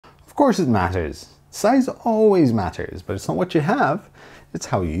course it matters. Size always matters, but it's not what you have, it's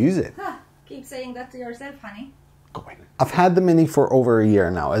how you use it. Huh, keep saying that to yourself, honey. I've had the Mini for over a year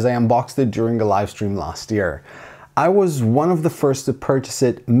now, as I unboxed it during a live stream last year. I was one of the first to purchase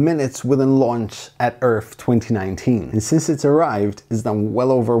it minutes within launch at Earth 2019, and since it's arrived, it's done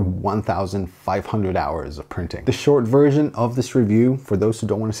well over 1,500 hours of printing. The short version of this review, for those who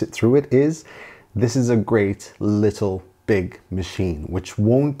don't want to sit through it, is this is a great little big machine which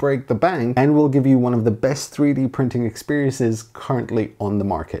won't break the bank and will give you one of the best 3D printing experiences currently on the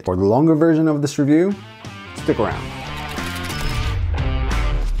market. For the longer version of this review, stick around.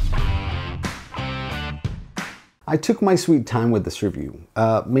 I took my sweet time with this review,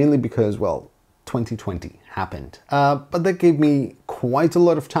 mainly because, well, 2020 happened, but that gave me quite a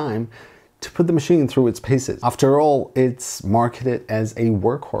lot of time to put the machine through its paces. After all, it's marketed as a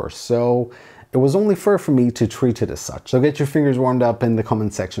workhorse, so it was only fair for me to treat it as such. So get your fingers warmed up in the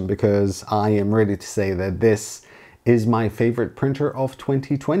comment section, because I am ready to say that this is my favorite printer of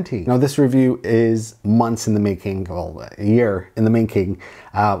 2020. Now, this review is months in the making, well, a year in the making,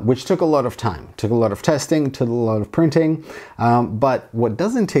 which took a lot of time. Took a lot of testing, took a lot of printing, but what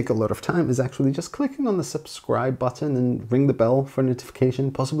doesn't take a lot of time is actually just clicking on the subscribe button and ring the bell for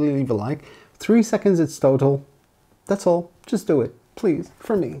notification, possibly leave a like. 3 seconds it's total. That's all, just do it. Please,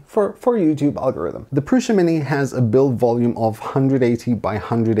 for me, for YouTube algorithm. The Prusa Mini has a build volume of 180 by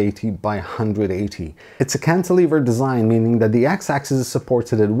 180 by 180. It's a cantilever design, meaning that the x-axis is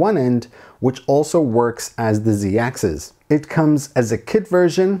supported at one end, which also works as the z-axis. It comes as a kit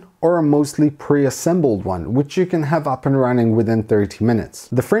version or a mostly pre-assembled one, which you can have up and running within 30 minutes.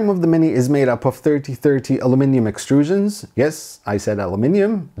 The frame of the Mini is made up of 30-30 aluminum extrusions. Yes, I said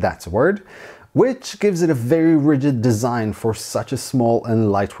aluminum, that's a word, which gives it a very rigid design for such a small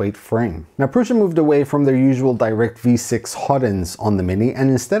and lightweight frame. Now, Prusa moved away from their usual direct V6 hot ends on the Mini and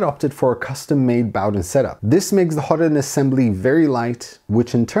instead opted for a custom-made Bowden setup. This makes the hot end assembly very light,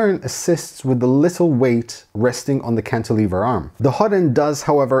 which in turn assists with the little weight resting on the cantilever arm. The hot end does,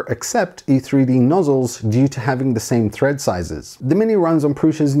 however, accept E3D nozzles due to having the same thread sizes. The Mini runs on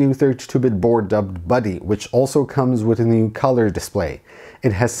Prusa's new 32-bit board dubbed Buddy, which also comes with a new color display.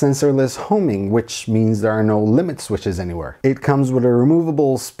 It has sensorless homing, which means there are no limit switches anywhere. It comes with a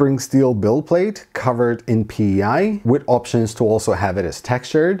removable spring steel build plate covered in PEI, with options to also have it as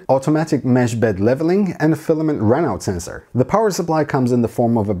textured, automatic mesh bed leveling, and a filament runout sensor. The power supply comes in the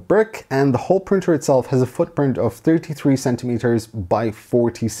form of a brick, and the whole printer itself has a footprint of 33 centimeters by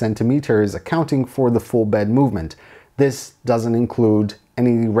 40 centimeters, accounting for the full bed movement. This doesn't include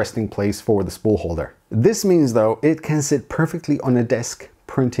any resting place for the spool holder. This means, though, it can sit perfectly on a desk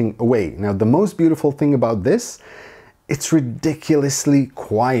printing away. Now, the most beautiful thing about this, it's ridiculously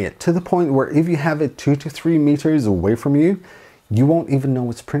quiet, to the point where if you have it 2 to 3 meters away from you, you won't even know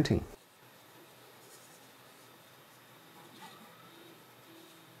it's printing.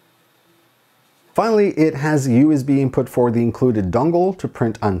 Finally, it has a USB input for the included dongle to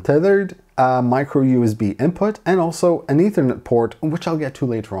print untethered, a micro USB input, and also an Ethernet port, which I'll get to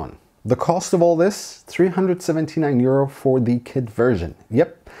later on. The cost of all this, €379 for the kit version.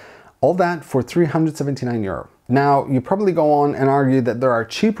 Yep, all that for €379. Now, you probably go on and argue that there are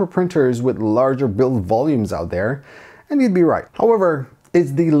cheaper printers with larger build volumes out there, and you'd be right. However,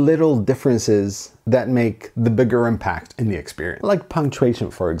 it's the little differences that make the bigger impact in the experience. Like punctuation,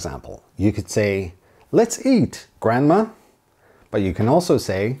 for example. You could say, "Let's eat, Grandma," but you can also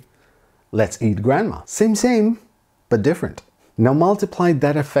say, "Let's eat, Grandma." Same, but different. Now multiply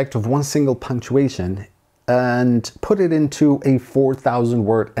that effect of one single punctuation and put it into a 4,000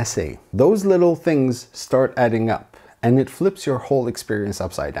 word essay. Those little things start adding up, and it flips your whole experience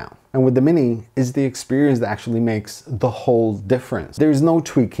upside down. And with the Mini, is the experience that actually makes the whole difference. There's no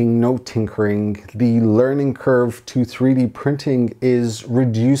tweaking, no tinkering. The learning curve to 3D printing is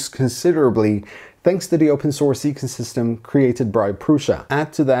reduced considerably thanks to the open source ecosystem created by Prusa.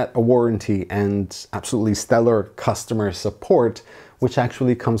 Add to that a warranty and absolutely stellar customer support, which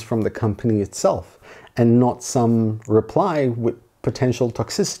actually comes from the company itself, and not some reply with potential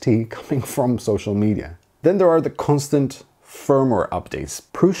toxicity coming from social media. Then there are the constant firmware updates.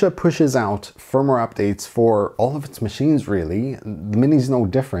 Prusa pushes out firmware updates for all of its machines, really. The Mini's no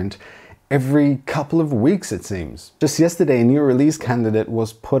different. Every couple of weeks, it seems. Just yesterday, a new release candidate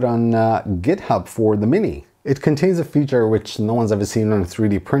was put on GitHub for the Mini. It contains a feature which no one's ever seen on a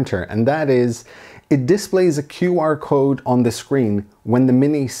 3D printer, and that is, it displays a QR code on the screen when the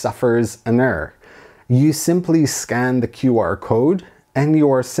Mini suffers an error. You simply scan the QR code, and you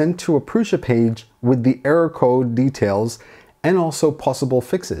are sent to a Prusa page with the error code details and also possible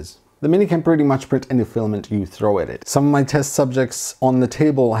fixes. The Mini can pretty much print any filament you throw at it. Some of my test subjects on the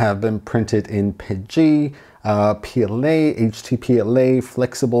table have been printed in PETG, PLA, HTPLA,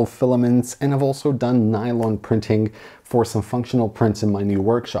 flexible filaments, and I've also done nylon printing for some functional prints in my new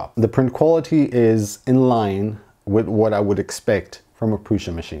workshop. The print quality is in line with what I would expect from a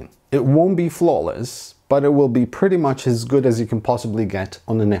Prusa machine. It won't be flawless, but it will be pretty much as good as you can possibly get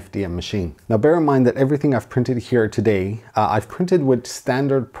on an FDM machine. Now bear in mind that everything I've printed here today, I've printed with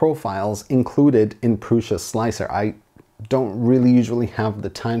standard profiles included in Prusa Slicer. I don't really usually have the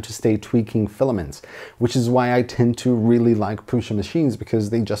time to stay tweaking filaments, which is why I tend to really like Prusa machines, because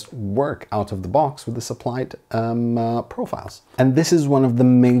they just work out of the box with the supplied profiles. And this is one of the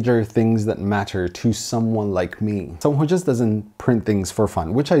major things that matter to someone like me, someone who just doesn't print things for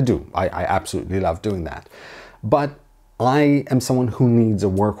fun, which I do. I absolutely love doing that. But I am someone who needs a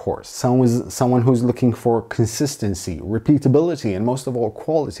workhorse, someone who's looking for consistency, repeatability, and most of all,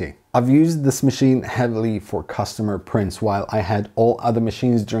 quality. I've used this machine heavily for customer prints while I had all other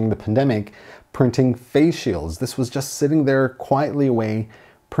machines during the pandemic printing face shields. This was just sitting there quietly away,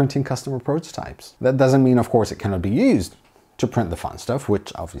 printing customer prototypes. That doesn't mean, of course, it cannot be used to print the fun stuff,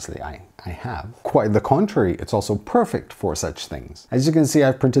 which obviously I have. Quite the contrary, it's also perfect for such things. As you can see,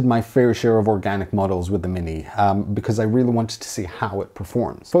 I've printed my fair share of organic models with the Mini because I really wanted to see how it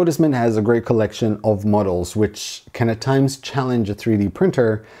performs. Photosmint has a great collection of models which can at times challenge a 3D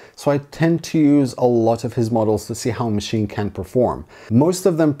printer, so I tend to use a lot of his models to see how a machine can perform. Most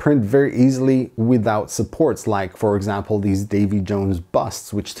of them print very easily without supports, like for example these Davy Jones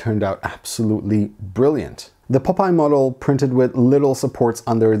busts, which turned out absolutely brilliant. The Popeye model printed with little supports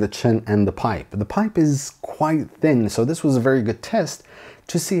under the chin and the pipe. The pipe is quite thin, so this was a very good test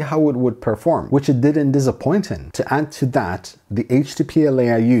to see how it would perform, which it didn't disappoint in. To add to that, the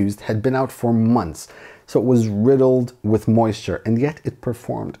HTPLA I used had been out for months, so it was riddled with moisture, and yet it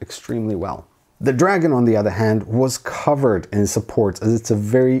performed extremely well. The Dragon, on the other hand, was covered in supports, as it's a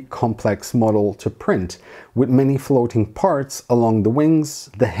very complex model to print, with many floating parts along the wings,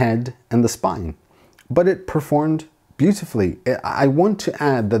 the head, and the spine. But it performed beautifully. I want to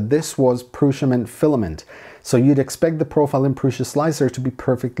add that this was Prusa filament, so you'd expect the profile in Prusa Slicer to be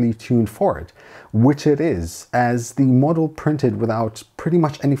perfectly tuned for it, which it is, as the model printed without pretty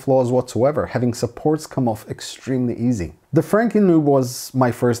much any flaws whatsoever, having supports come off extremely easy. The Franken-Noob was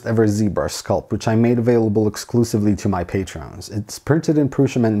my first ever ZBrush sculpt, which I made available exclusively to my patrons. It's printed in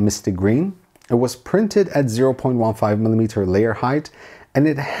Prusa Mystic Green. It was printed at 0.15mm layer height, and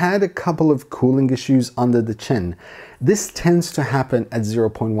it had a couple of cooling issues under the chin. This tends to happen at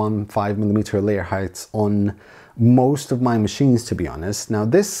 0.15mm layer heights on most of my machines, to be honest. Now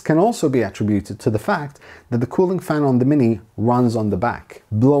this can also be attributed to the fact that the cooling fan on the Mini runs on the back,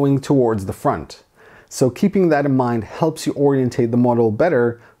 blowing towards the front. So keeping that in mind helps you orientate the model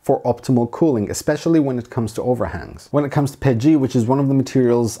better for optimal cooling, especially when it comes to overhangs. When it comes to PETG, which is one of the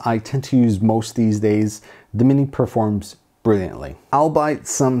materials I tend to use most these days, the Mini performs brilliantly. Albeit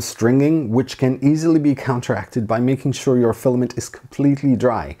some stringing, which can easily be counteracted by making sure your filament is completely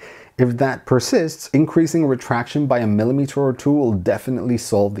dry. If that persists, increasing retraction by a millimeter or two will definitely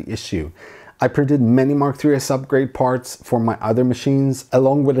solve the issue. I printed many Mark III's upgrade parts for my other machines,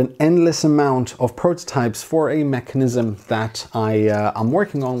 along with an endless amount of prototypes for a mechanism that I'm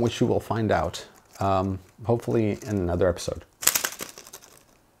working on, which you will find out hopefully in another episode.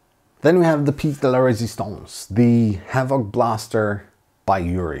 Then we have the Pic de la Résistance, the Havoc Blaster by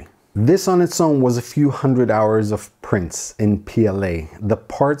Yuri. This on its own was a few hundred hours of prints in PLA. The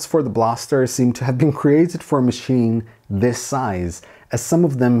parts for the blaster seem to have been created for a machine this size, as some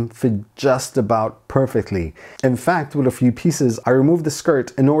of them fit just about perfectly. In fact, with a few pieces, I removed the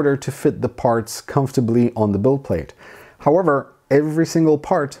skirt in order to fit the parts comfortably on the build plate. However, every single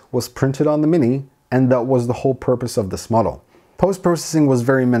part was printed on the Mini, and that was the whole purpose of this model. Post-processing was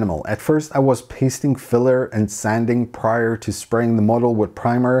very minimal. At first I was pasting filler and sanding prior to spraying the model with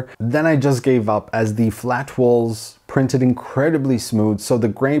primer. Then I just gave up, as the flat walls printed incredibly smooth, so the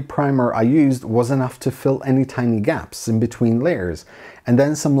gray primer I used was enough to fill any tiny gaps in between layers. And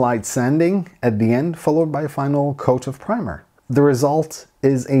then some light sanding at the end, followed by a final coat of primer. The result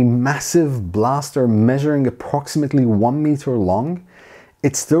is a massive blaster measuring approximately 1 meter long.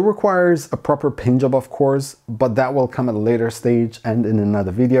 It still requires a proper paint job, of course, but that will come at a later stage and in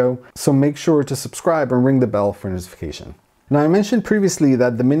another video, so make sure to subscribe and ring the bell for notification. Now, I mentioned previously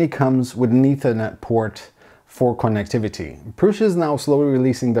that the Mini comes with an Ethernet port for connectivity. Prusa is now slowly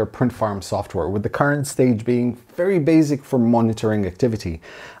releasing their print farm software, with the current stage being very basic for monitoring activity.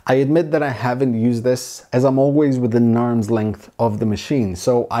 I admit that I haven't used this, as I'm always within arm's length of the machine,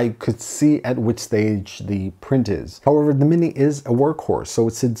 so I could see at which stage the print is. However, the Mini is a workhorse, so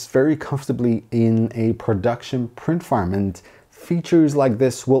it sits very comfortably in a production print farm, and features like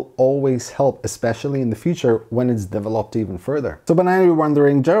this will always help, especially in the future when it's developed even further. So by now you're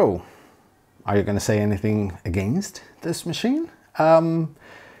wondering, Joe, are you going to say anything against this machine?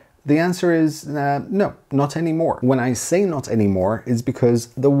 The answer is no, not anymore. When I say not anymore, it's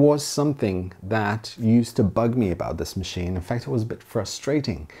because there was something that used to bug me about this machine. In fact, it was a bit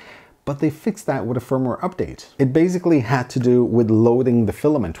frustrating, but they fixed that with a firmware update. It basically had to do with loading the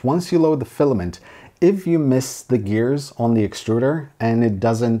filament. Once you load the filament, if you miss the gears on the extruder and it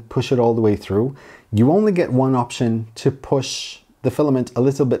doesn't push it all the way through, you only get one option to push the filament a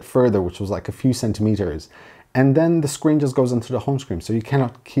little bit further, which was like a few centimeters. And then the screen just goes into the home screen. So you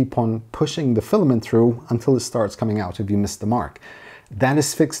cannot keep on pushing the filament through until it starts coming out if you miss the mark. That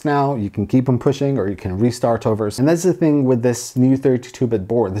is fixed now. You can keep on pushing or you can restart over. And that's the thing with this new 32-bit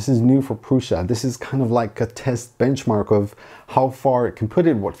board. This is new for Prusa. This is kind of like a test benchmark of how far it can put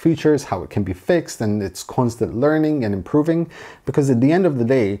it, what features, how it can be fixed, and it's constant learning and improving. Because at the end of the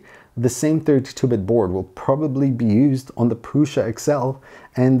day, the same 32-bit board will probably be used on the Prusa XL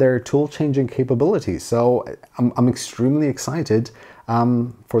and their tool changing capabilities. So I'm extremely excited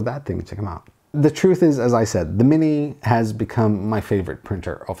for that thing to come out. The truth is, as I said, the Mini has become my favorite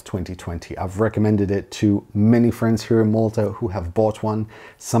printer of 2020. I've recommended it to many friends here in Malta who have bought one,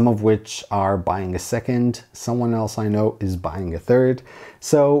 some of which are buying a second. Someone else I know is buying a third.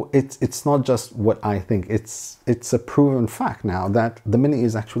 So it's not just what I think, it's a proven fact now that the Mini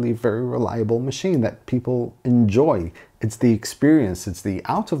is actually a very reliable machine that people enjoy. It's the experience, it's the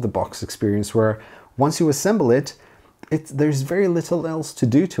out-of-the-box experience where once you assemble it, there's very little else to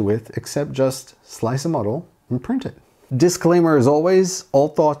do to it except just slice a model and print it. Disclaimer as always, all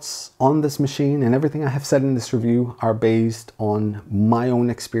thoughts on this machine and everything I have said in this review are based on my own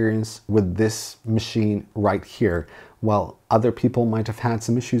experience with this machine right here. While other people might have had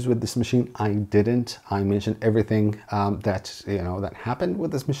some issues with this machine, I didn't. I mentioned everything that happened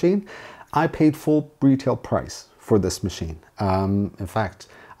with this machine. I paid full retail price for this machine. In fact,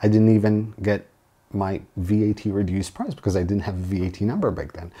 I didn't even get my VAT reduced price because I didn't have a VAT number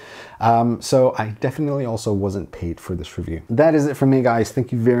back then. So I definitely also wasn't paid for this review. That is it for me, guys.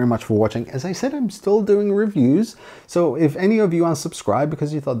 Thank you very much for watching. As I said, I'm still doing reviews. So if any of you unsubscribed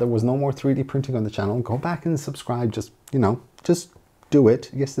because you thought there was no more 3D printing on the channel, go back and subscribe. Just do it.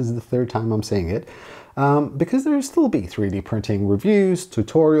 Yes, this is the third time I'm saying it. Because there will still be 3D printing reviews,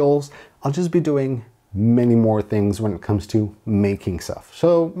 tutorials. I'll just be doing many more things when it comes to making stuff.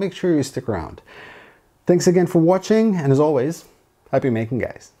 So make sure you stick around. Thanks again for watching, and as always, happy making,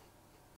 guys.